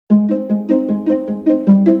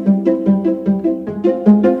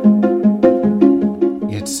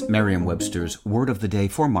Merriam-Webster's Word of the Day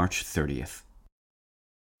for March 30th.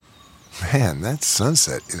 Man, that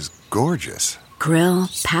sunset is gorgeous. Grill,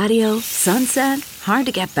 patio, sunset. Hard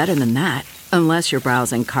to get better than that. Unless you're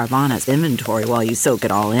browsing Carvana's inventory while you soak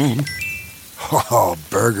it all in. Oh,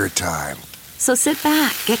 burger time. So sit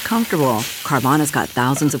back, get comfortable. Carvana's got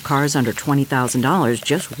thousands of cars under $20,000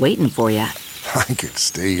 just waiting for you. I could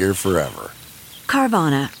stay here forever.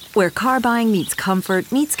 Carvana, where car buying meets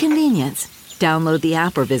comfort meets convenience. Download the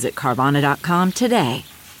app or visit Carvana.com today.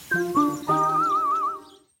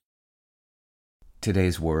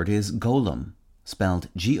 Today's word is golem, spelled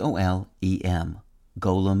Golem.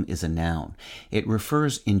 Golem is a noun. It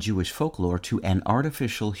refers in Jewish folklore to an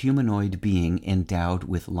artificial humanoid being endowed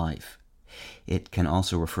with life. It can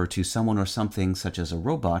also refer to someone or something such as a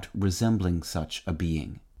robot resembling such a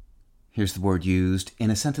being. Here's the word used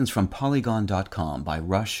in a sentence from Polygon.com by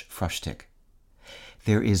Rush Frushtick.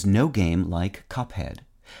 There is no game like Cuphead.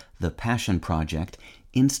 The Passion Project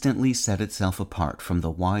instantly set itself apart from the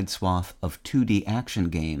wide swath of 2D action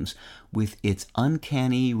games with its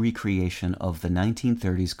uncanny recreation of the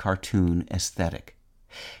 1930s cartoon aesthetic.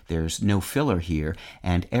 There's no filler here,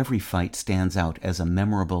 and every fight stands out as a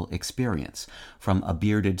memorable experience, from a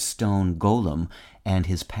bearded stone golem and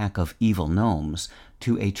his pack of evil gnomes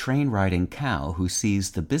to a train-riding cow who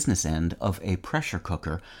sees the business end of a pressure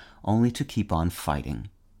cooker only to keep on fighting.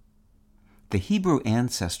 The Hebrew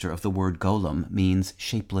ancestor of the word golem means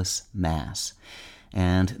shapeless mass,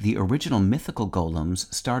 and the original mythical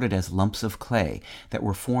golems started as lumps of clay that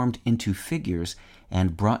were formed into figures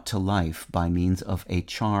and brought to life by means of a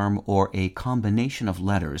charm or a combination of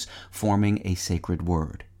letters forming a sacred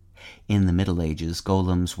word. In the Middle Ages,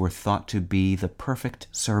 golems were thought to be the perfect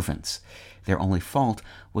servants. Their only fault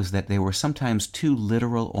was that they were sometimes too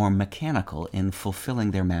literal or mechanical in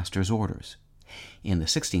fulfilling their master's orders. In the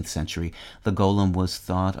 16th century, the golem was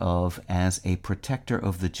thought of as a protector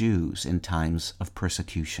of the Jews in times of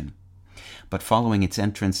persecution. But following its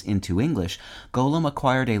entrance into English, golem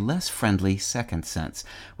acquired a less friendly second sense,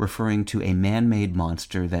 referring to a man-made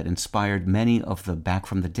monster that inspired many of the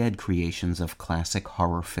back-from-the-dead creations of classic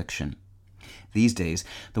horror fiction. These days,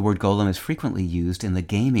 the word golem is frequently used in the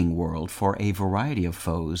gaming world for a variety of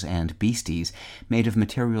foes and beasties made of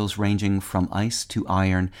materials ranging from ice to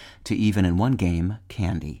iron to, even in one game,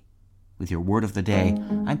 candy. With your Word of the Day,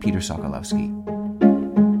 I'm Peter Sokolowski.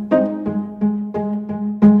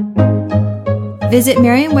 Visit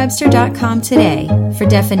Merriam-Webster.com today for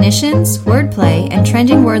definitions, wordplay, and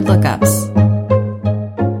trending word lookups.